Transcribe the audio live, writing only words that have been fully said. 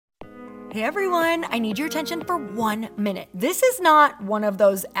Hey everyone, I need your attention for 1 minute. This is not one of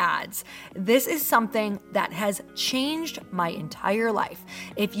those ads. This is something that has changed my entire life.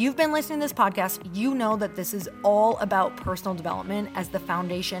 If you've been listening to this podcast, you know that this is all about personal development as the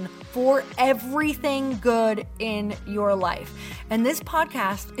foundation for everything good in your life. And this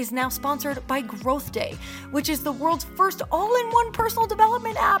podcast is now sponsored by Growth Day, which is the world's first all-in-one personal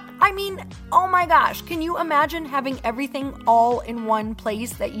development app. I mean, oh my gosh, can you imagine having everything all in one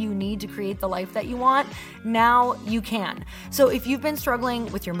place that you need to create the life that you want? Now you can. So if you've been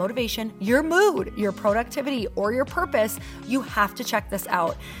struggling with your motivation, your mood, your productivity, or your purpose, you have to check this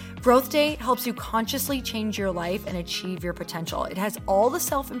out. Growth Day helps you consciously change your life and achieve your potential. It has all the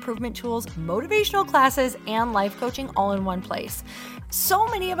self-improvement tools, motivational classes, and life coaching all in one place. So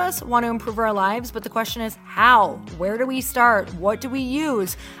many of us want to improve our lives, but the question is how? Where do we start? What do we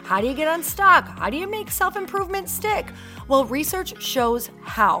use? How do you get unstuck? How do you make self-improvement stick? Well, research shows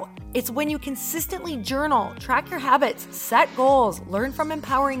how. It's when you consistently journal, track your habits, set goals, learn from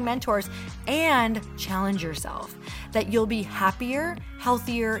empowering mentors, and challenge yourself that you'll be happier,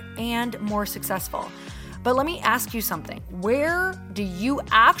 healthier, and more successful. But let me ask you something. Where do you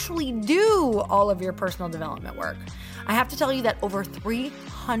actually do all of your personal development work? I have to tell you that over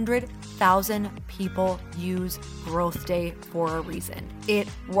 300,000 people use Growth Day for a reason. It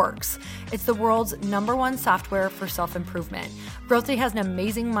works. It's the world's #1 software for self-improvement. Growth Day has an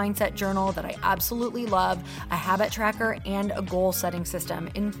amazing mindset journal that I absolutely love, a habit tracker, and a goal-setting system.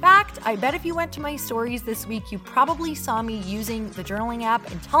 In fact, I bet if you went to my stories this week, you probably saw me using the journaling app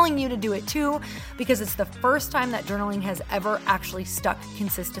and telling you to do it too, because it's the first time that journaling has ever actually stuck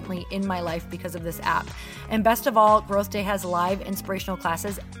consistently in my life because of this app. And best of all, Growth Day has live inspirational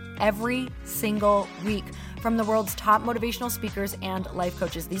classes every single week from the world's top motivational speakers and life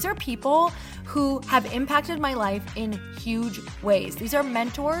coaches. These are people who have impacted my life in huge ways. These are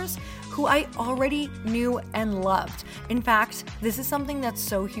mentors who I already knew and loved. In fact, this is something that's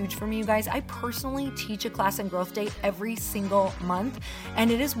so huge for me, you guys. I personally teach a class in Growth Day every single month,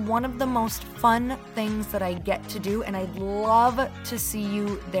 and it is one of the most fun things that I get to do, and I'd love to see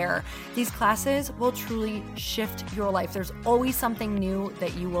you there. These classes will truly shift your life. There's always something new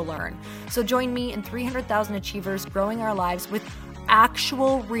that you will learn. So join me and 300,000 achievers growing our lives with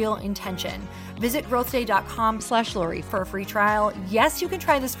actual real intention. Visit growthday.com/Lori for a free trial. Yes, you can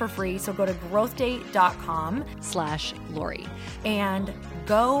try this for free. So go to growthday.com/Lori and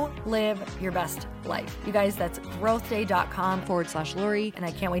go live your best life. You guys, that's growthday.com/Lori. And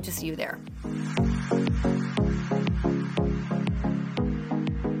I can't wait to see you there.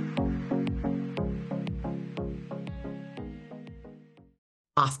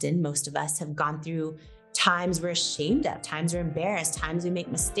 Often, most of us have gone through times we're ashamed of, times we're embarrassed, times we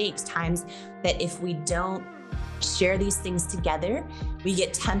make mistakes, times that if we don't share these things together, we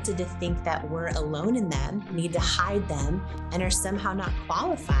get tempted to think that we're alone in them, need to hide them, and are somehow not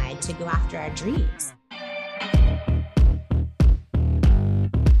qualified to go after our dreams.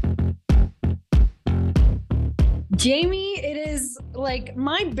 Jamie, it is like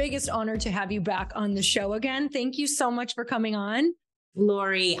my biggest honor to have you back on the show again. Thank you so much for coming on.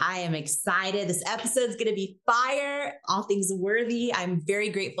 Lori, I am excited. This episode is going to be fire, all things worthy. I'm very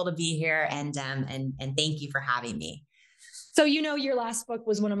grateful to be here and thank you for having me. So, you know, your last book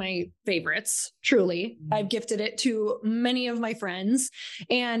was one of my favorites, truly. I've gifted it to many of my friends.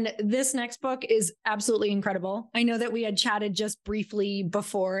 And this next book is absolutely incredible. I know that we had chatted just briefly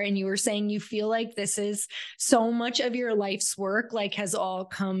before, and you were saying you feel like this is so much of your life's work, like has all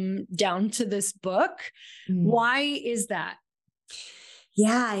come down to this book. Why is that?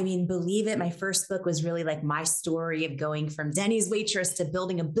 Yeah, I mean, believe it. My first book was really like my story of going from Denny's waitress to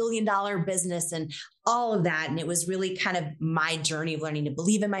building $1 billion business and all of that. And it was really kind of my journey of learning to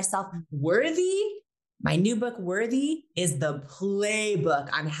believe in myself. Worthy, my new book, Worthy, is the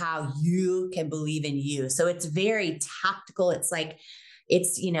playbook on how you can believe in you. So it's very tactical. It's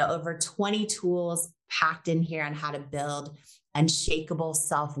over 20 tools packed in here on how to build unshakable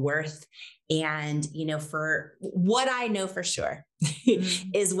self-worth. And, for what I know for sure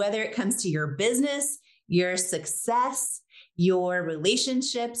is whether it comes to your business, your success, your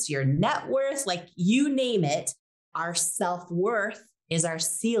relationships, your net worth, like you name it, our self-worth is our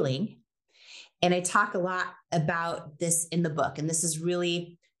ceiling. And I talk a lot about this in the book. And this is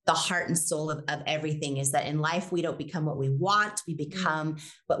really the heart and soul of everything, is that in life, we don't become what we want. We become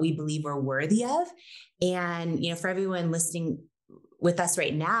what we believe we're worthy of. And, for everyone listening with us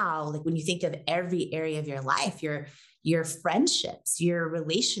right now, like when you think of every area of your life, your friendships, your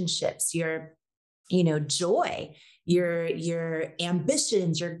relationships, your, joy, your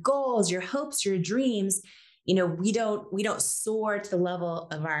ambitions, your goals, your hopes, your dreams, we don't soar to the level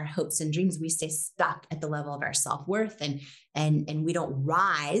of our hopes and dreams. We stay stuck at the level of our self-worth, and we don't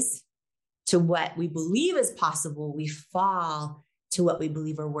rise to what we believe is possible. We fall to what we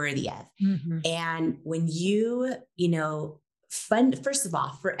believe we're worthy of. Mm-hmm. And when first of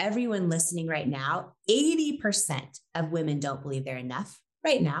all, for everyone listening right now, 80% of women don't believe they're enough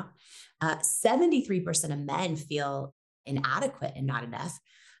right now. 73% of men feel inadequate and not enough.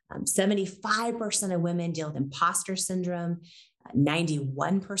 75% of women deal with imposter syndrome.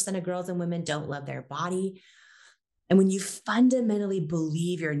 91% of girls and women don't love their body. And when you fundamentally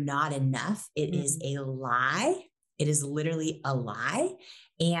believe you're not enough, it is a lie. It is literally a lie.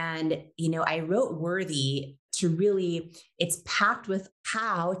 And, I wrote Worthy it's packed with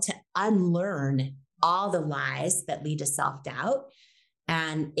how to unlearn all the lies that lead to self-doubt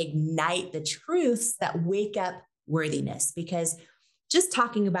and ignite the truths that wake up worthiness. Because just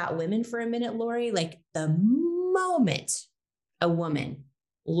talking about women for a minute, Lori, like the moment a woman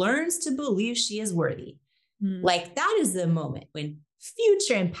learns to believe she is worthy, like that is the moment when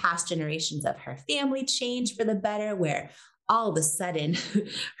future and past generations of her family change for the better, where all of a sudden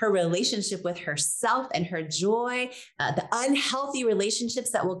her relationship with herself and her joy, the unhealthy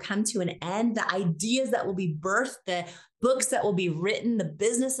relationships that will come to an end, the ideas that will be birthed, the books that will be written, the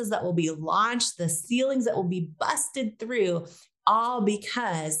businesses that will be launched, the ceilings that will be busted through, all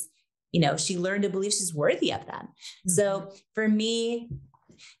because, she learned to believe she's worthy of them. So for me,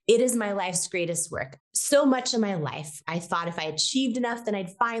 it is my life's greatest work. So much of my life, I thought if I achieved enough, then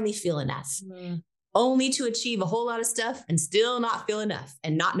I'd finally feel enough. Only to achieve a whole lot of stuff and still not feel enough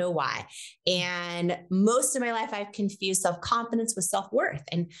and not know why. And most of my life, I've confused self-confidence with self-worth.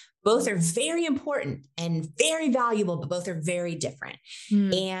 And both are very important and very valuable, but both are very different.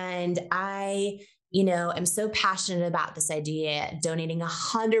 And I, am so passionate about this idea, donating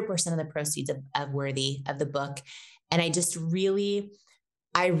 100% of the proceeds of Worthy, of the book. And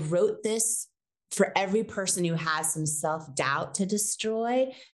I wrote this for every person who has some self-doubt to destroy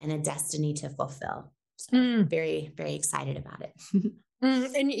and a destiny to fulfill. So very, very excited about it.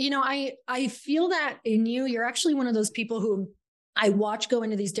 And, I feel that in you. You're actually one of those people who I watch go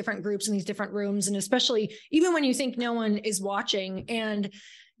into these different groups and these different rooms, and especially even when you think no one is watching, and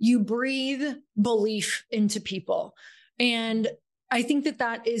you breathe belief into people. And I think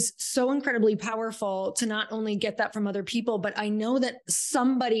that is so incredibly powerful to not only get that from other people, but I know that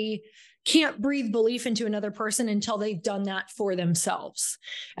somebody can't breathe belief into another person until they've done that for themselves.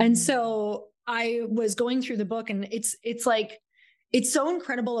 And so I was going through the book, and it's so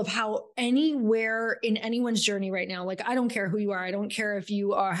incredible of how anywhere in anyone's journey right now, like, I don't care who you are. I don't care if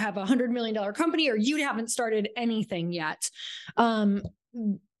you have $100 million company or you haven't started anything yet.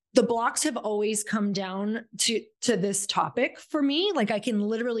 The blocks have always come down to this topic for me. Like, I can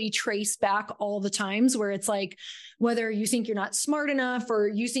literally trace back all the times where it's like, whether you think you're not smart enough or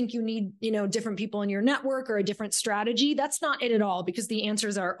you think you need, different people in your network or a different strategy, that's not it at all, because the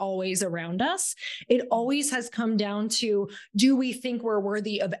answers are always around us. It always has come down to, do we think we're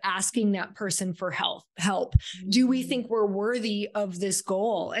worthy of asking that person for help? Do we think we're worthy of this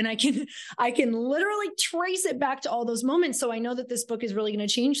goal? And I can literally trace it back to all those moments. So I know that this book is really going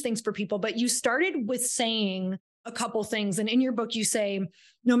to change things for people. But you started with saying a couple things. And in your book, you say,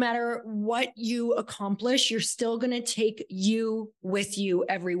 no matter what you accomplish, you're still going to take you with you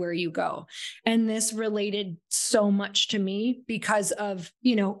everywhere you go. And this related so much to me because of,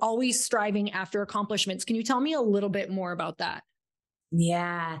 always striving after accomplishments. Can you tell me a little bit more about that?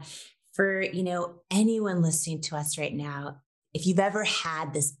 Yeah. For, anyone listening to us right now, if you've ever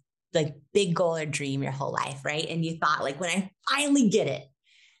had this like big goal or dream your whole life, right? And you thought, like, when I finally get it,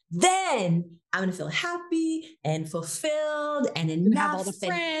 then I'm going to feel happy and fulfilled and enough. Have all the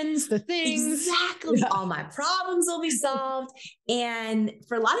friends, the things. Exactly. Yeah. All my problems will be solved. And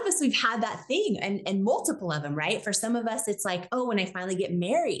for a lot of us, we've had that thing and multiple of them, right? For some of us, it's like, oh, when I finally get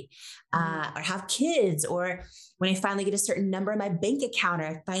married or have kids, or when I finally get a certain number in my bank account, or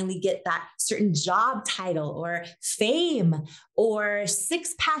I finally get that certain job title or fame or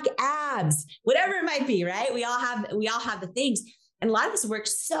 6-pack abs, whatever it might be, right? We all have the things. And a lot of us work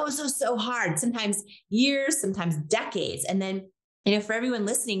so hard, sometimes years, sometimes decades. And then, for everyone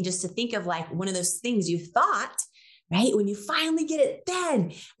listening, just to think of like one of those things you thought, right? When you finally get it,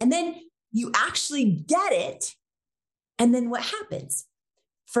 and then you actually get it. And then what happens?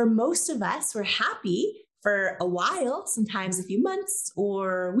 For most of us, we're happy for a while, sometimes a few months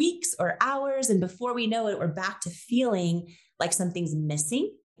or weeks or hours. And before we know it, we're back to feeling like something's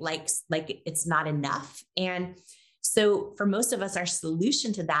missing, like it's not enough. And so for most of us, our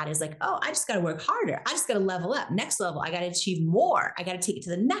solution to that is like, oh, I just got to work harder. I just got to level up. Next level. I got to achieve more. I got to take it to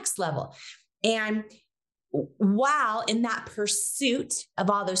the next level. And while in that pursuit of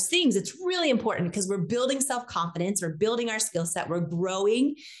all those things, it's really important because we're building self-confidence, we're building our skill set, we're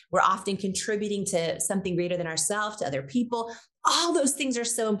growing, we're often contributing to something greater than ourselves, to other people. All those things are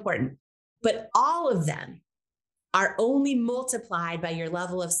so important, but all of them are only multiplied by your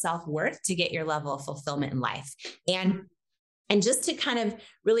level of self-worth to get your level of fulfillment in life. And just to kind of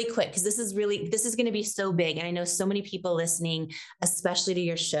really quick, because this is going to be so big. And I know so many people listening, especially to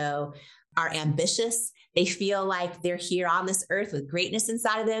your show, are ambitious. They feel like they're here on this earth with greatness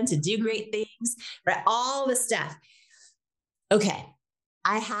inside of them to do great things, right? All the stuff. Okay.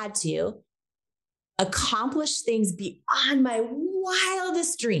 I had to accomplish things beyond my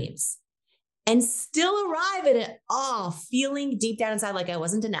wildest dreams and still arrive at it all feeling deep down inside like I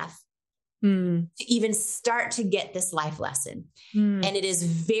wasn't enough to even start to get this life lesson. And it is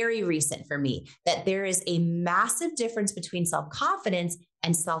very recent for me that there is a massive difference between self-confidence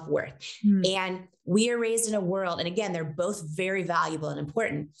and self-worth. And we are raised in a world, and again, they're both very valuable and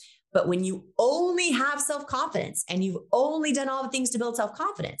important. But when you only have self-confidence and you've only done all the things to build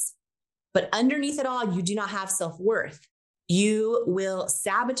self-confidence, but underneath it all, you do not have self-worth, you will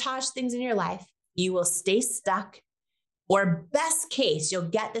sabotage things in your life. You will stay stuck. Or best case, you'll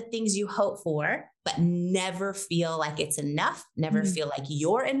get the things you hope for, but never feel like it's enough, never feel like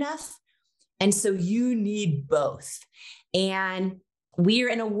you're enough. And so you need both. And we are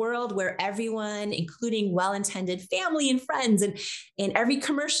in a world where everyone, including well-intended family and friends, and every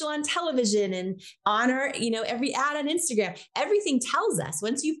commercial on television and on our, every ad on Instagram, everything tells us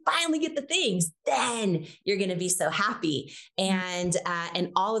once you finally get the things, then you're going to be so happy. And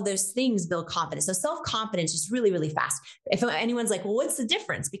all of those things build confidence. So self-confidence is really, really fast. If anyone's like, well, what's the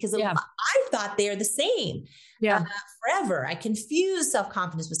difference? Because I thought they're the same forever. I confuse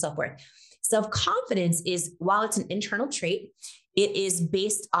self-confidence with self-worth. Self-confidence is, while it's an internal trait, it is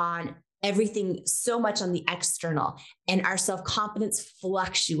based on everything so much on the external, and our self-confidence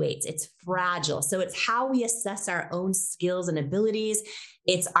fluctuates. It's fragile. So it's how we assess our own skills and abilities.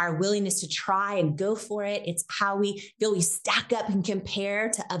 It's our willingness to try and go for it. It's how we feel we stack up and compare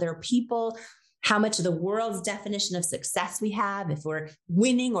to other people, how much of the world's definition of success we have, if we're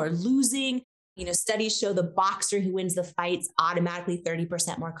winning or losing. Studies show the boxer who wins the fights automatically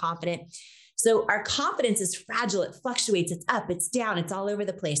 30% more confident. So our confidence is fragile. It fluctuates. It's up, it's down, it's all over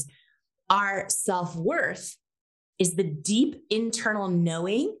the place. Our self-worth is the deep internal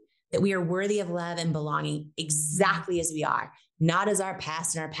knowing that we are worthy of love and belonging exactly as we are, not as our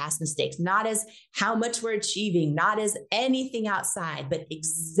past and our past mistakes, not as how much we're achieving, not as anything outside, but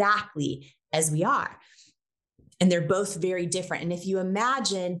exactly as we are. And they're both very different. And if you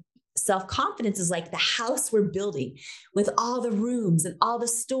imagine, self-confidence is like the house we're building with all the rooms and all the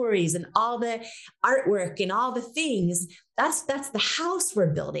stories and all the artwork and all the things. That's the house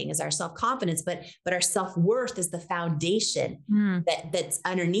we're building, is our self-confidence, but our self-worth is the foundation that's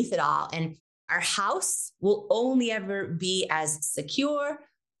underneath it all. And our house will only ever be as secure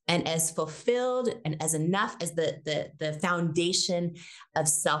and as fulfilled and as enough as the foundation of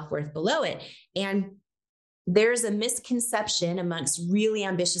self-worth below it. And there's a misconception amongst really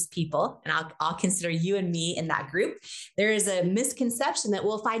ambitious people, and I'll consider you and me in that group. There is a misconception that,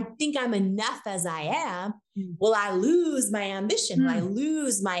 well, if I think I'm enough as I am, will I lose my ambition? Will I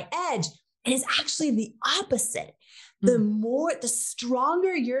lose my edge? And it's actually the opposite. The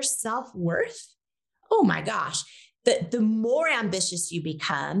stronger your self-worth, oh my gosh, the more ambitious you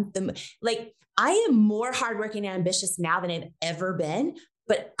become. I am more hardworking and ambitious now than I've ever been.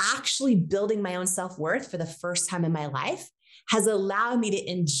 But actually building my own self-worth for the first time in my life has allowed me to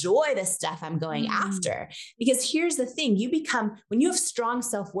enjoy the stuff I'm going after. Because here's the thing, when you have strong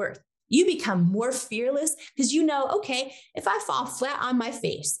self-worth, you become more fearless because okay, if I fall flat on my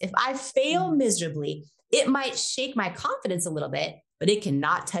face, if I fail miserably, it might shake my confidence a little bit, but it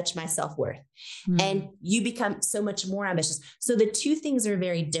cannot touch my self-worth. And you become so much more ambitious. So the two things are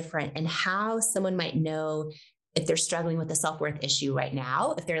very different, and how someone might know if they're struggling with a self-worth issue right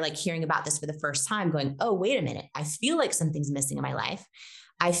now, if they're hearing about this for the first time going, oh, wait a minute, I feel like something's missing in my life.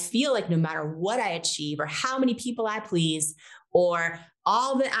 I feel like no matter what I achieve or how many people I please or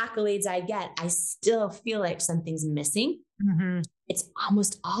all the accolades I get, I still feel like something's missing. It's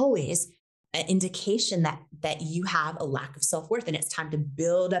almost always an indication that you have a lack of self-worth, and it's time to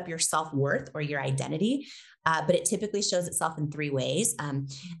build up your self-worth or your identity. But it typically shows itself in three ways. And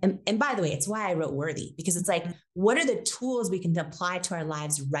by the way, it's why I wrote Worthy, because it's what are the tools we can apply to our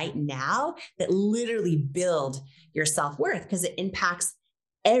lives right now that literally build your self-worth? Because it impacts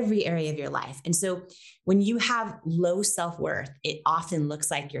every area of your life. And so when you have low self-worth, it often looks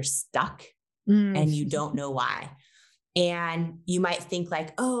like you're stuck and you don't know why. And you might think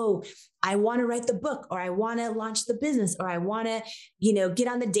oh, I want to write the book, or I want to launch the business, or I want to, get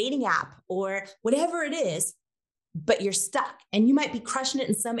on the dating app, or whatever it is, but you're stuck. And you might be crushing it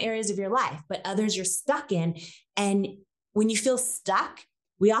in some areas of your life, but others you're stuck in. And when you feel stuck,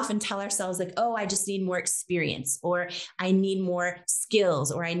 we often tell ourselves like, oh, I just need more experience, or I need more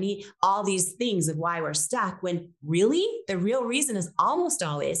skills, or I need all these things of why we're stuck, when really the real reason is almost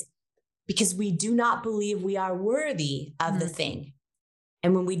always because we do not believe we are worthy of the thing.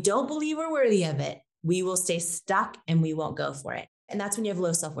 And when we don't believe we're worthy of it, we will stay stuck and we won't go for it. And that's when you have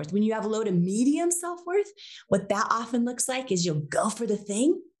low self-worth. When you have low to medium self-worth, what that often looks like is you'll go for the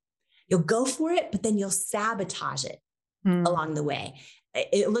thing, you'll go for it, but then you'll sabotage it along the way.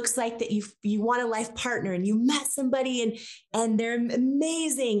 It looks like that you want a life partner and you met somebody and they're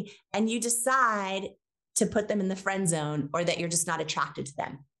amazing, and you decide to put them in the friend zone, or that you're just not attracted to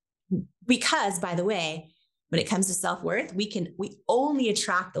them. Because, by the way, when it comes to self-worth, we only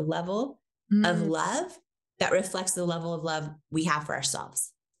attract the level of love that reflects the level of love we have for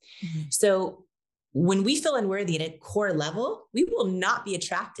ourselves. So when we feel unworthy at a core level, we will not be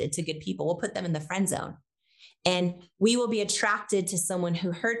attracted to good people. We'll put them in the friend zone. And we will be attracted to someone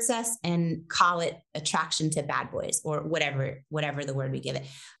who hurts us and call it attraction to bad boys, or whatever the word we give it.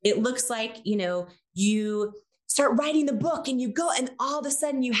 It looks like, you start writing the book and you go, and all of a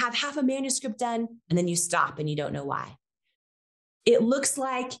sudden you have half a manuscript done, and then you stop and you don't know why. It looks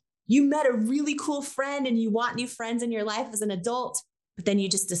like you met a really cool friend and you want new friends in your life as an adult, but then you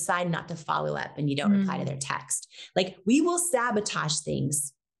just decide not to follow up and you don't reply to their text. Like, we will sabotage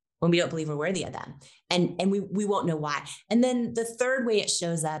things when we don't believe we're worthy of them. And we won't know why. And then the third way it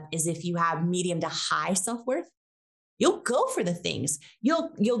shows up is if you have medium to high self-worth, you'll go for the things.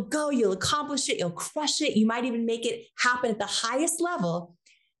 You'll accomplish it. You'll crush it. You might even make it happen at the highest level,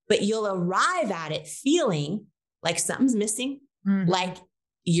 but you'll arrive at it feeling like something's missing, like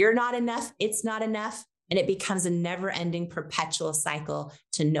you're not enough. It's not enough. And it becomes a never-ending perpetual cycle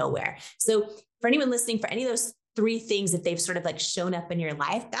to nowhere. So for anyone listening, for any of those three things, if they've sort of like shown up in your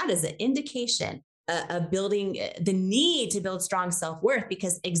life, that is an indication of building the need to build strong self-worth,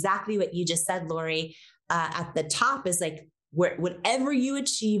 because exactly what you just said, Lori, at the top is like, whatever you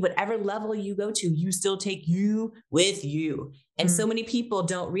achieve, whatever level you go to, you still take you with you. And so many people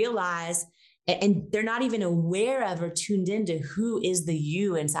don't realize, and they're not even aware of or tuned into who is the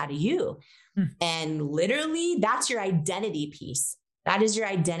you inside of you. And literally that's your identity piece. That is your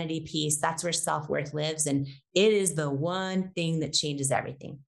identity piece. That's where self-worth lives. And it is the one thing that changes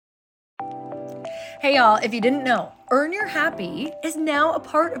everything. Hey y'all, if you didn't know, Earn Your Happy is now a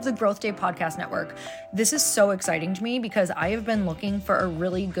part of the Growth Day Podcast Network. This is so exciting to me because I have been looking for a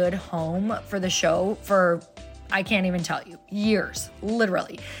really good home for the show for, I can't even tell you, years,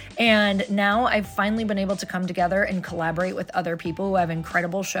 literally. And now I've finally been able to come together and collaborate with other people who have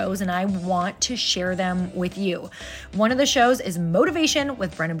incredible shows, and I want to share them with you. One of the shows is Motivation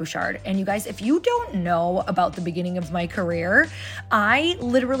with Brendon Burchard. And you guys, if you don't know about the beginning of my career, I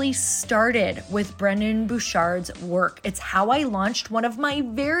literally started with Brendon Burchard's work. It's how I launched one of my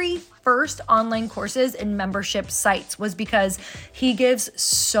very first online courses and membership sites, was because he gives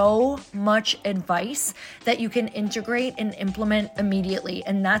so much advice that you can integrate and implement immediately.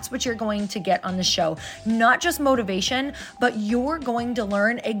 And that's what you're going to get on the show. Not just motivation, but you're going to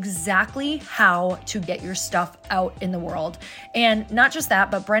learn exactly how to get your stuff out in the world. And not just that,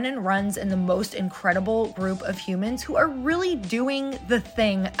 but Brendon runs in the most incredible group of humans who are really doing the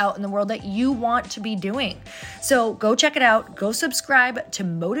thing out in the world that you want to be doing. So go check it out. Go subscribe to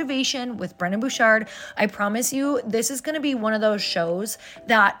Motivation with Brendon Burchard. I promise you, this is going to be one of those shows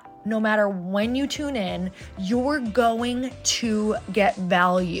that no matter when you tune in, you're going to get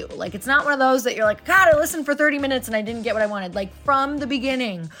value. Like, it's not one of those that you're like, God, I listened for 30 minutes and I didn't get what I wanted. Like, from the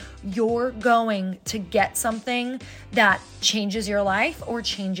beginning, you're going to get something that changes your life or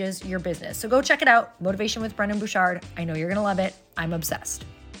changes your business. So go check it out. Motivation with Brendon Burchard. I know you're going to love it. I'm obsessed.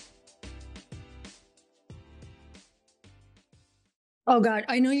 Oh God,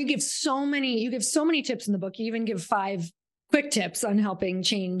 I know you give so many tips in the book. You even give 5 quick tips on helping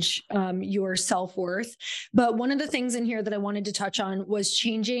change your self-worth. But one of the things in here that I wanted to touch on was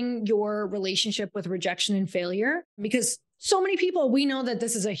changing your relationship with rejection and failure, because so many people, we know that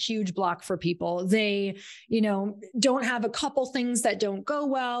this is a huge block for people. They, don't have a couple things that don't go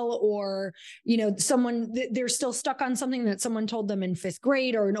well, or, they're still stuck on something that someone told them in 5th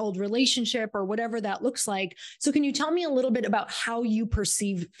grade, or an old relationship, or whatever that looks like. So can you tell me a little bit about how you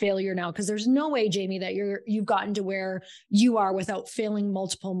perceive failure now? Because there's no way, Jamie, that you've gotten to where you are without failing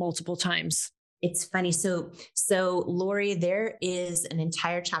multiple times. It's funny. So Lori, there is an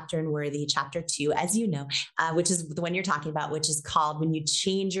entire chapter in Worthy, chapter 2, as you know, which is the one you're talking about, which is called When You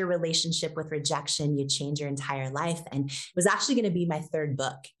Change Your Relationship with Rejection, You Change Your Entire Life. And it was actually going to be my third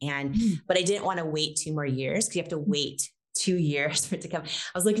book. But I didn't want to wait 2 more years because you have to wait 2 years for it to come.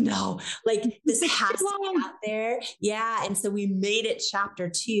 I was like, no, like this has to be out there. Yeah. And so we made it chapter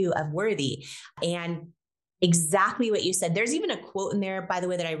 2 of Worthy. And exactly what you said. There's even a quote in there, by the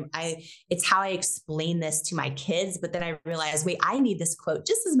way, that I it's how I explain this to my kids. But then I realized, wait, I need this quote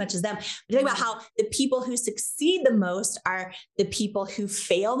just as much as them. We talk about how the people who succeed the most are the people who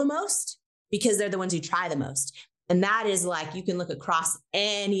fail the most because they're the ones who try the most. And that is like, you can look across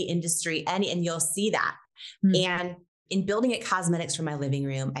any industry, and you'll see that. And in building at cosmetics for my living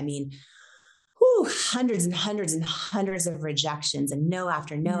room, I mean, hundreds and hundreds and hundreds of rejections and no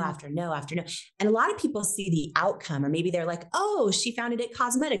after no after no after no. And a lot of people see the outcome, or maybe they're like, oh, she founded It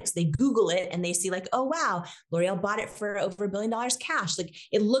Cosmetics. They Google it and they see like, oh, wow, L'Oreal bought it for over $1 billion cash. Like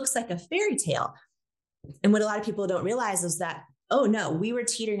it looks like a fairy tale. And what a lot of people don't realize is that, oh no, we were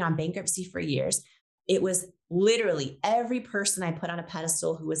teetering on bankruptcy for years. It was literally every person I put on a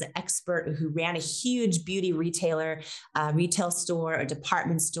pedestal who was an expert, who ran a huge beauty retailer, retail store, or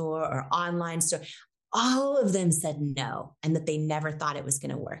department store, or online store. All of them said no, and that they never thought it was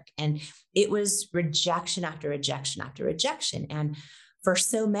going to work. And it was rejection after rejection after rejection. And for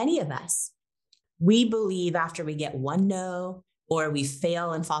so many of us, we believe after we get one no, or we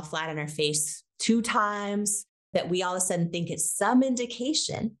fail and fall flat on our face 2 times, that we all of a sudden think it's some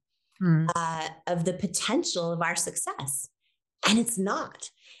indication of the potential of our success. And it's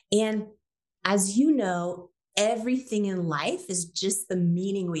not. And as you know, everything in life is just the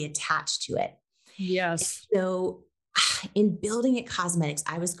meaning we attach to it. Yes. And so in building at cosmetics,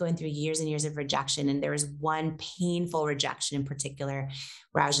 I was going through years and years of rejection. And there was one painful rejection in particular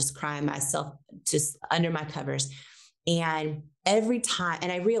where I was just crying myself just under my covers. And every time,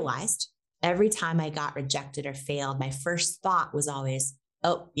 and I realized every time I got rejected or failed, my first thought was always,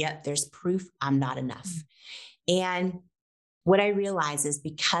 oh, yep, there's proof I'm not enough. And what I realized is,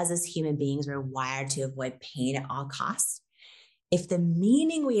 because as human beings, we're wired to avoid pain at all costs. If the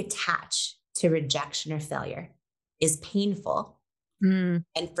meaning we attach to rejection or failure is painful, and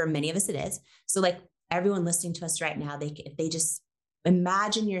for many of us it is. So like everyone listening to us right now, if they just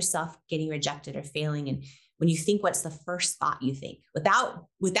imagine yourself getting rejected or failing. And when you think, what's the first thought you think,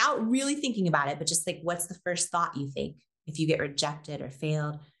 without really thinking about it, but just think, what's the first thought you think if you get rejected or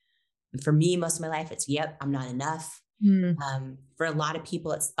failed? And for me, most of my life, it's, yep, I'm not enough. For a lot of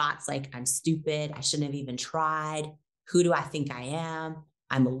people, it's thoughts like, I'm stupid. I shouldn't have even tried. Who do I think I am?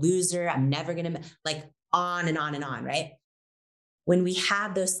 I'm a loser. I'm never going to, like, on and on and on, right? When we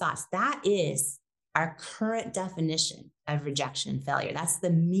have those thoughts, that is our current definition of rejection and failure. That's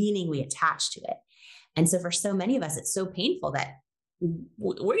the meaning we attach to it. And so for so many of us, it's so painful that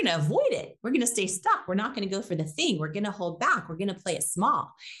we're going to avoid it. We're going to stay stuck. We're not going to go for the thing. We're going to hold back. We're going to play it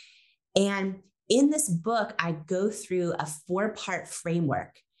small. And in this book, I go through a 4-part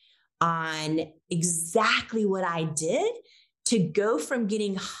framework on exactly what I did to go from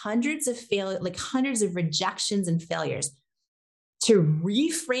getting hundreds of rejections and failures, to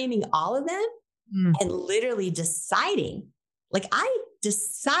reframing all of them and literally deciding, I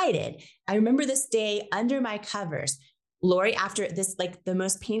remember this day under my covers, Lori, after this, like the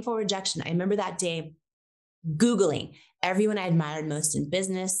most painful rejection, I remember that day Googling everyone I admired most in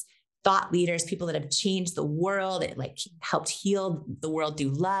business, thought leaders, people that have changed the world, it like helped heal the world through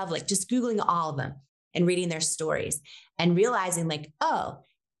love, like just Googling all of them and reading their stories and realizing like, oh,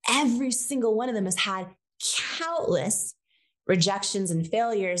 every single one of them has had countless rejections and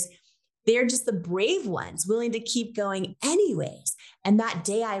failures. They're just the brave ones, willing to keep going anyways. And that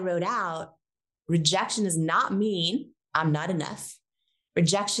day I wrote out, rejection does not mean I'm not enough.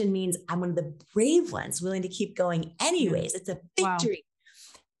 Rejection means I'm one of the brave ones, willing to keep going anyways. It's a victory.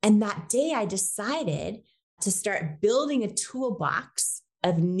 Wow. And that day I decided to start building a toolbox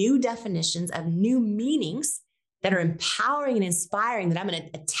of new definitions, of new meanings that are empowering and inspiring, that I'm going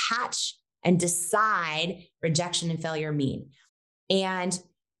to attach and decide rejection and failure mean. And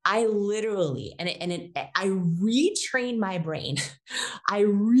I literally, I retrained my brain. I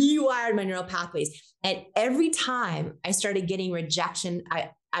rewired my neural pathways. And every time I started getting rejection,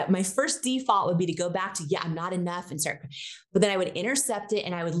 my first default would be to go back to, yeah, I'm not enough, and start. But then I would intercept it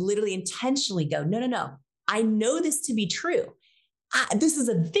and I would literally intentionally go, no. I know this to be true.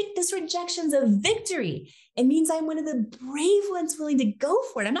 This rejection's a victory. It means I'm one of the brave ones willing to go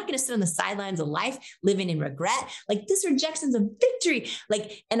for it. I'm not going to sit on the sidelines of life living in regret. Like, this rejection's a victory.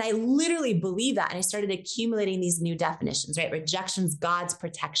 Like, and I literally believe that. And I started accumulating these new definitions, right? Rejection's God's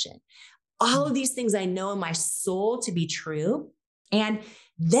protection. All of these things I know in my soul to be true. And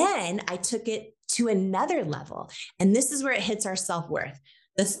then I took it to another level. And this is where it hits our self-worth.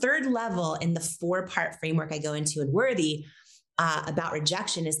 The third level in the 4-part framework I go into in Worthy about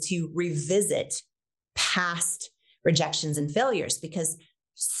rejection is to revisit past rejections and failures, because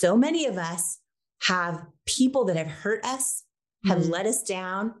so many of us have people that have hurt us, have let us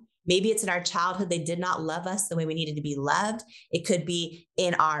down. Maybe it's in our childhood, they did not love us the way we needed to be loved. It could be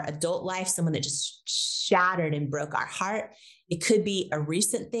in our adult life, someone that just shattered and broke our heart. It could be a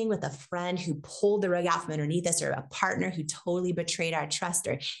recent thing with a friend who pulled the rug out from underneath us, or a partner who totally betrayed our trust.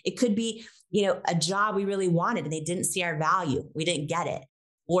 Or it could be, a job we really wanted and they didn't see our value. We didn't get it.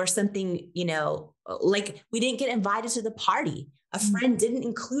 Or something, like we didn't get invited to the party. A friend didn't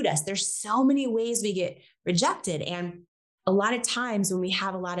include us. There's so many ways we get rejected. And a lot of times when we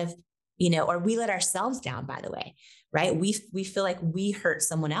have a lot of, or we let ourselves down, by the way, right? We feel like we hurt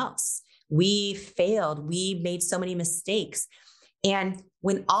someone else. We failed. We made so many mistakes. And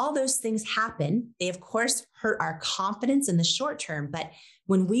when all those things happen, they of course hurt our confidence in the short term. But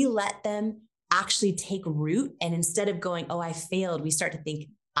when we let them actually take root, and instead of going, oh, I failed, we start to think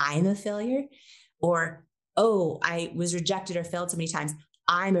I'm a failure, or, oh, I was rejected or failed so many times.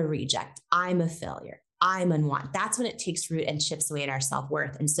 I'm a reject. I'm a failure. I'm unwanted. That's when it takes root and chips away at our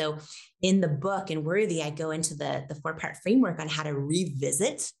self-worth. And so in the book in Worthy, I go into the 4-part framework on how to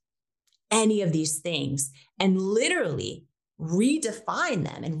revisit any of these things and literally redefine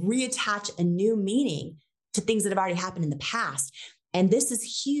them and reattach a new meaning to things that have already happened in the past. And this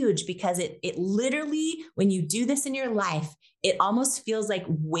is huge because it literally, when you do this in your life, it almost feels like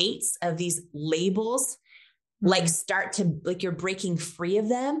weights of these labels, like you're breaking free of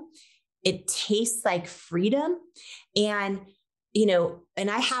them. It tastes like freedom. And,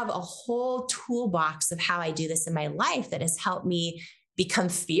 and I have a whole toolbox of how I do this in my life that has helped me become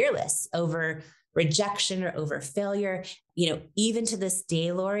fearless over rejection or over failure. Even to this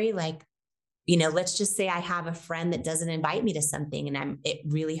day, Lori, let's just say I have a friend that doesn't invite me to something and it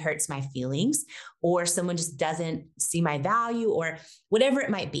really hurts my feelings, or someone just doesn't see my value or whatever it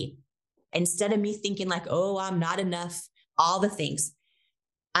might be. Instead of me thinking like, oh, I'm not enough, all the things,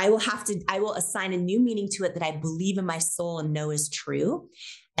 I will assign a new meaning to it that I believe in my soul and know is true.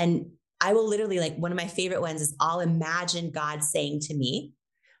 And I will literally, like, one of my favorite ones is I'll imagine God saying to me,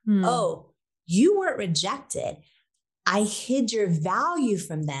 oh, you weren't rejected. I hid your value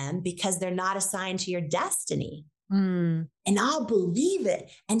from them because they're not assigned to your destiny. And I'll believe it.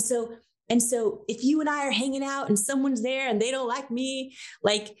 And so if you and I are hanging out and someone's there and they don't like me,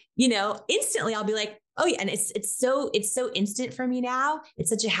 instantly I'll be like, oh yeah. And it's so instant for me now. It's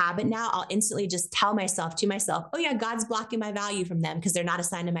such a habit now. I'll instantly just tell myself to myself, oh yeah, God's blocking my value from them because they're not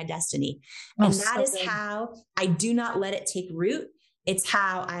assigned to my destiny. And that is how I do not let it take root. It's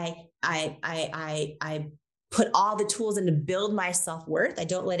how I put all the tools in to build my self-worth. I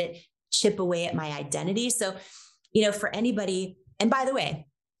don't let it chip away at my identity. So, for anybody, and by the way,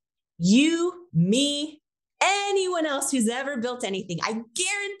 you, me, anyone else who's ever built anything, I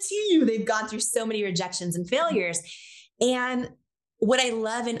guarantee you they've gone through so many rejections and failures. And what I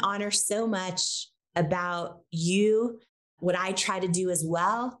love and honor so much about you, what I try to do as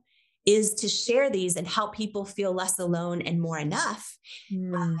well, is to share these and help people feel less alone and more enough.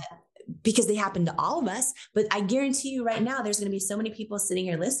 Because they happen to all of us. But I guarantee you right now, there's going to be so many people sitting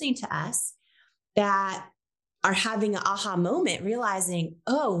here listening to us that are having an aha moment, realizing,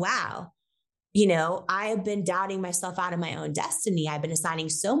 oh, wow, I have been doubting myself out of my own destiny. I've been assigning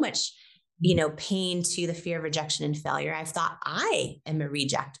so much, pain to the fear of rejection and failure. I've thought I am a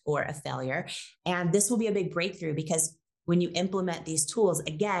reject or a failure. And this will be a big breakthrough, because when you implement these tools,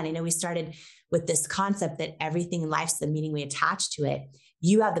 again, I know we started with this concept that everything in life's the meaning we attach to it.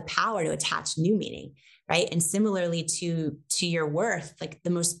 You have the power to attach new meaning, right? And similarly to your worth, like,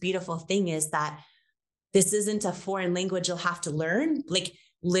 the most beautiful thing is that this isn't a foreign language you'll have to learn. Like,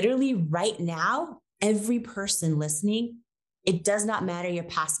 literally right now, every person listening, it does not matter your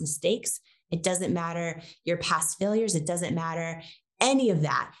past mistakes. It doesn't matter your past failures. It doesn't matter any of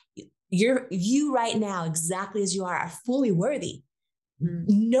that. You right now, exactly as you are fully worthy.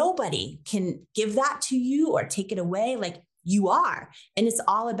 Nobody can give that to you or take it away. Like, you are. And it's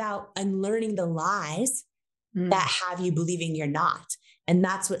all about unlearning the lies that have you believing you're not. And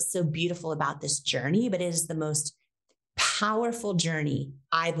that's what's so beautiful about this journey. But it is the most powerful journey,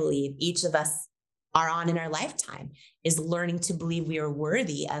 I believe, each of us are on in our lifetime, is learning to believe we are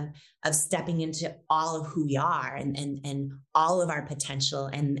worthy of stepping into all of who we are and all of our potential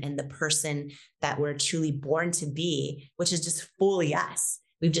and the person that we're truly born to be, which is just fully us.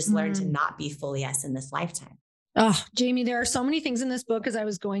 We've just learned to not be fully us in this lifetime. Oh, Jamie, there are so many things in this book as I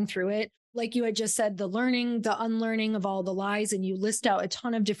was going through it. Like you had just said, the learning, the unlearning of all the lies, and you list out a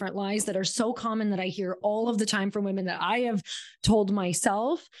ton of different lies that are so common that I hear all of the time from women that I have told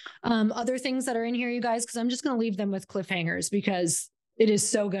myself. Other things that are in here, you guys, because I'm just going to leave them with cliffhangers because it is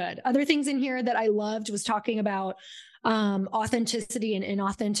so good. Other things in here that I loved was talking about authenticity and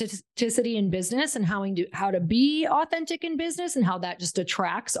inauthenticity in business, and how to be authentic in business, and how that just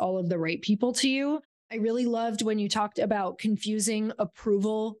attracts all of the right people to you. I really loved when you talked about confusing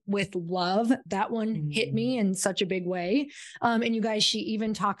approval with love. That one hit me in such a big way. And you guys, she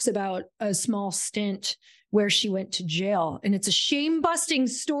even talks about a small stint where she went to jail, and it's a shame busting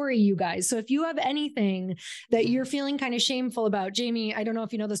story, you guys. So if you have anything that you're feeling kind of shameful about, Jamie, I don't know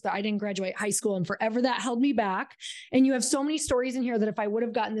if you know this, but I didn't graduate high school, and forever that held me back. And you have so many stories in here that if I would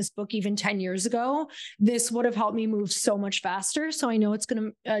have gotten this book even 10 years ago, this would have helped me move so much faster. So I know it's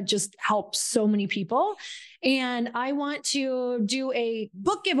going to just help so many people. And I want to do a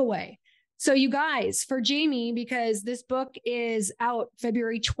book giveaway. So you guys, for Jamie, because this book is out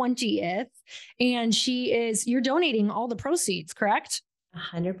February 20th, and you're donating all the proceeds, correct?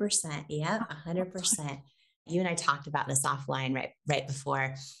 100%. Yeah, 100%. You and I talked about this offline right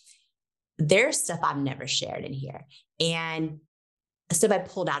before. There's stuff I've never shared in here, and stuff I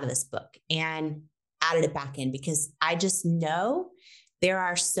pulled out of this book and added it back in, because I just know there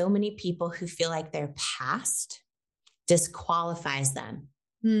are so many people who feel like their past disqualifies them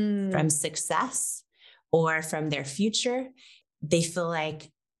from success or from their future. They feel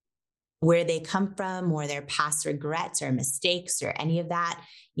like where they come from, or their past regrets or mistakes or any of that,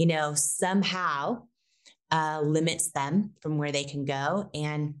 somehow limits them from where they can go.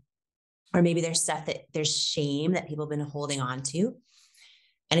 Or maybe there's shame that people have been holding on to.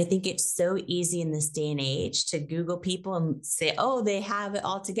 And I think it's so easy in this day and age to Google people and say, oh, they have it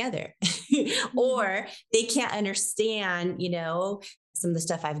all together, or they can't understand, some of the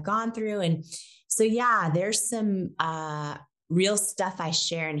stuff I've gone through. And so, yeah, there's some real stuff I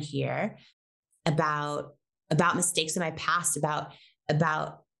share in here about mistakes in my past,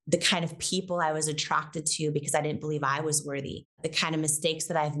 about the kind of people I was attracted to because I didn't believe I was worthy, the kind of mistakes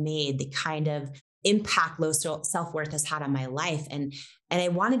that I've made, the kind of impact low self-worth has had on my life. And I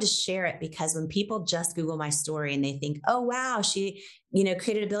wanted to share it because when people just Google my story and they think, oh, wow, she,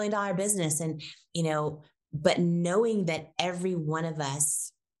 created $1 billion business. And, but knowing that every one of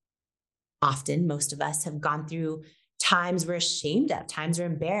us, often most of us, have gone through times we're ashamed of, times we're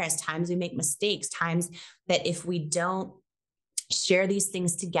embarrassed, times we make mistakes, times that if we don't share these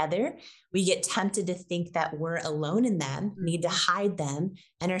things together, we get tempted to think that we're alone in them, need to hide them,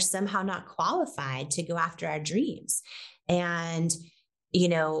 and are somehow not qualified to go after our dreams. And,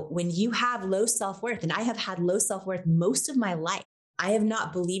 when you have low self-worth, and I have had low self-worth most of my life, I have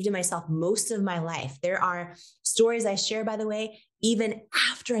not believed in myself most of my life. There are stories I share, by the way, even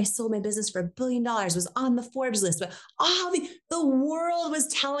after I sold my business for $1 billion, was on the Forbes list, but the world was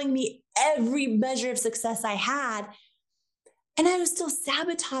telling me every measure of success I had. And I was still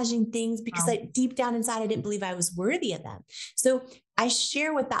sabotaging things because deep down inside, I didn't believe I was worthy of them. So I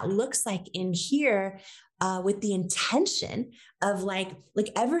share what that looks like in here with the intention of like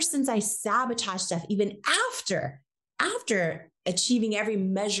ever since I sabotaged stuff, even after achieving every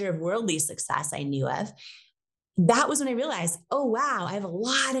measure of worldly success I knew of, that was when I realized, oh, wow, I have a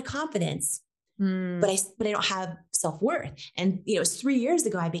lot of confidence, but I don't have self-worth. And, it was 3 years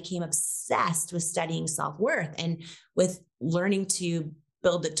ago, I became obsessed with studying self-worth and with learning to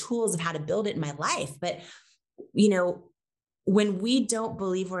build the tools of how to build it in my life. But, when we don't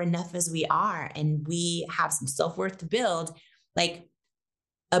believe we're enough as we are, and we have some self-worth to build, like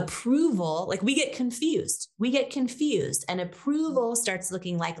approval, like we get confused, and approval starts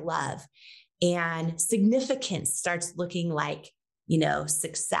looking like love, and significance starts looking like,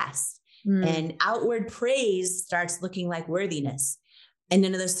 success. And outward praise starts looking like worthiness. And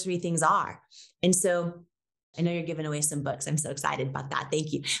none of those three things are. And so I know you're giving away some books. I'm so excited about that.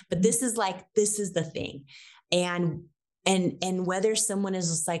 Thank you. But this is the thing. And whether someone is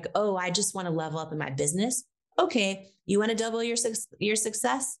just like, oh, I just want to level up in my business. Okay. You want to double your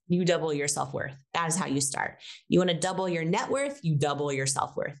success? You double your self-worth. That is how you start. You want to double your net worth? You double your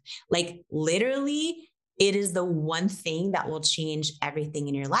self-worth. Like literally, it is the one thing that will change everything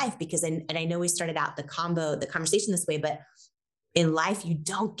in your life. Because, and I know we started out the conversation this way, but in life, you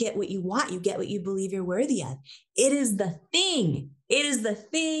don't get what you want. You get what you believe you're worthy of. It is the thing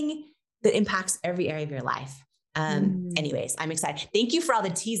that impacts every area of your life. Anyways, I'm excited. Thank you for all the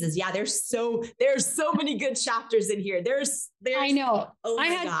teases. Yeah, there's so many good chapters in here. There's I know. Oh my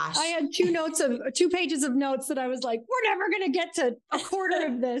gosh. I had 2 pages of notes that I was like, we're never going to get to a quarter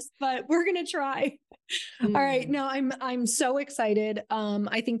of this, but we're going to try. All right. No, I'm so excited.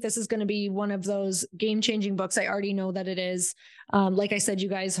 I think this is going to be one of those game-changing books. I already know that it is. Like I said, you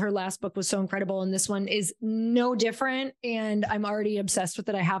guys, her last book was so incredible, and this one is no different. And I'm already obsessed with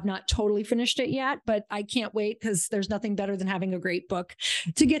it. I have not totally finished it yet, but I can't wait because there's nothing better than having a great book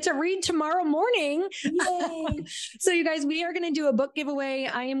to get to read tomorrow morning. Yay. So you guys, we are going to do a book giveaway.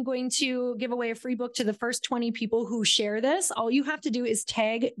 I am going to give away a free book to the first 20 people who share this. All you have to do is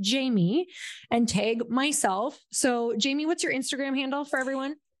tag Jamie and tag myself. So Jamie, what's your Instagram handle for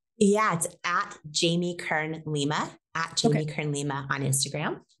everyone? Yeah, it's at Jamie Kern Lima, at Jamie Kern Lima on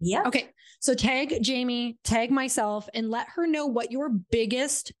Instagram. Yeah. Okay. So tag Jamie, tag myself, and let her know what your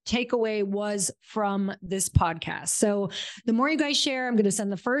biggest takeaway was from this podcast. So the more you guys share, I'm going to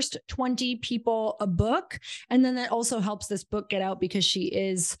send the first 20 people a book. And then that also helps this book get out because she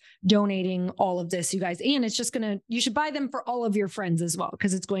is donating all of this, you guys. And it's just you should buy them for all of your friends as well,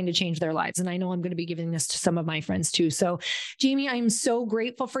 because it's going to change their lives. And I know I'm going to be giving this to some of my friends too. So Jamie, I'm so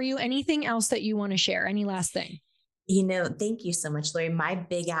grateful for you. Anything else that you want to share? Any last thing? Thank you so much, Lori. My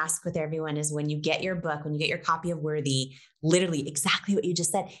big ask with everyone is when you get your book, when you get your copy of Worthy, literally exactly what you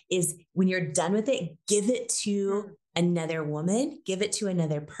just said is when you're done with it, give it to another woman, give it to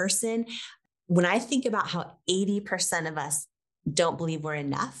another person. When I think about how 80% of us don't believe we're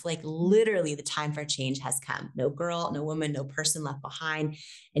enough, like literally the time for change has come. No girl, no woman, no person left behind,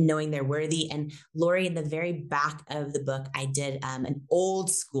 and knowing they're worthy. And Lori, in the very back of the book, I did an old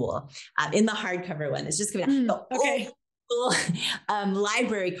school in the hardcover one. It's just coming out. Okay. Old school,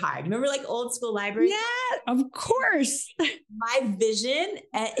 library card. Remember like old school library? Yeah, of course. My vision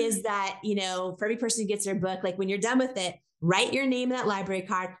is that, for every person who gets their book, like when you're done with it, write your name in that library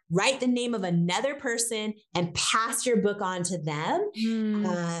card, write the name of another person, and pass your book on to them.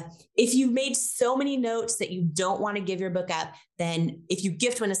 If you've made so many notes that you don't want to give your book up, then if you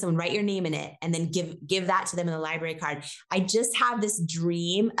gift one to someone, write your name in it and then give that to them in the library card. I just have this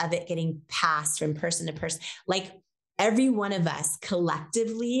dream of it getting passed from person to person. Like every one of us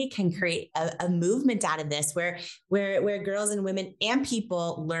collectively can create a movement out of this where girls and women and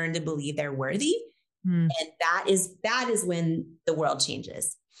people learn to believe they're worthy. And that is when the world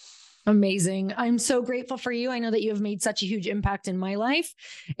changes. Amazing. I'm so grateful for you. I know that you have made such a huge impact in my life.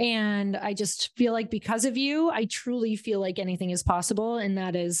 And I just feel like because of you, I truly feel like anything is possible. And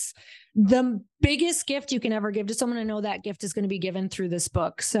that is the biggest gift you can ever give to someone. I know that gift is going to be given through this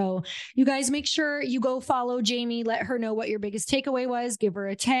book. So you guys make sure you go follow Jamie, let her know what your biggest takeaway was, give her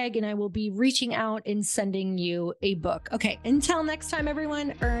a tag, and I will be reaching out and sending you a book. Okay. Until next time,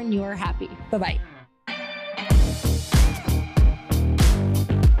 everyone, earn your happy. Bye-bye.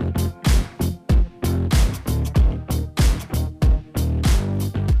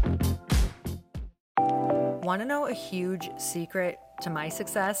 Want to know a huge secret to my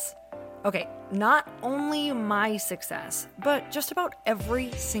success? Okay, not only my success, but just about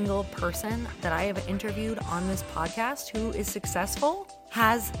every single person that I have interviewed on this podcast who is successful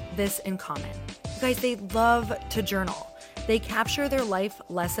has this in common. You guys, they love to journal. They capture their life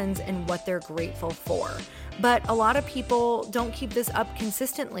lessons and what they're grateful for. But a lot of people don't keep this up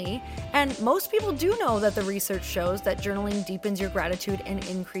consistently. And most people do know that the research shows that journaling deepens your gratitude and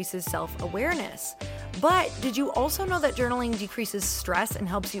increases self-awareness. But did you also know that journaling decreases stress and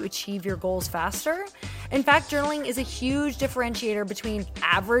helps you achieve your goals faster? In fact, journaling is a huge differentiator between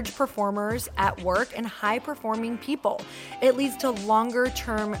average performers at work and high-performing people. It leads to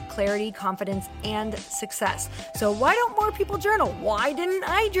longer-term clarity, confidence, and success. So why don't more people journal? Why didn't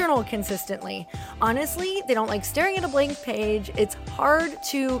I journal consistently? Honestly, they don't like staring at a blank page. It's hard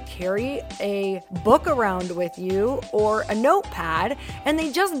to carry a book around with you or a notepad, and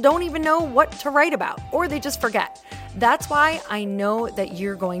they just don't even know what to write about, or they just forget. That's why I know that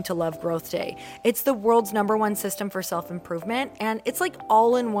you're going to love Growth Day. It's the world's #1 system for self-improvement, and it's like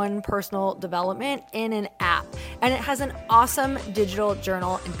all-in-one personal development in an app. And it has an awesome digital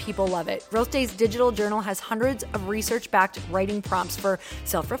journal, and people love it. Growth Day's digital journal has hundreds of research-backed writing prompts for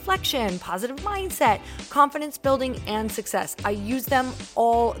self-reflection, positive mindset, confidence building, and success. I use them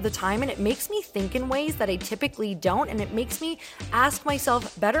all the time, and it makes me think in ways that I typically don't, and it makes me ask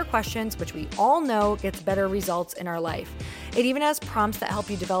myself better questions, which we all know gets better results in our life. It even has prompts that help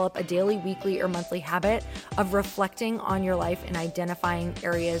you develop a daily, weekly, or monthly habit of reflecting on your life and identifying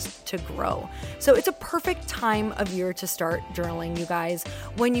areas to grow. So it's a perfect time of year to start journaling, you guys.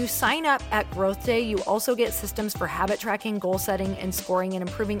 When you sign up at Growth Day, you also get systems for habit tracking, goal setting, and scoring, and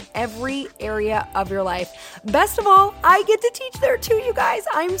improving every area of your life. Best of all, I get to teach there too, you guys.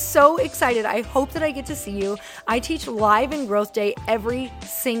 I'm so excited. I hope that I get to see you. I teach live in Growth Day every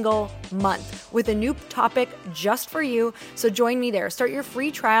single month with a new topic just for you. So join me there. Start your free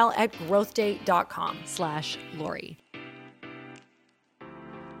trial at growthdate.com/Lori.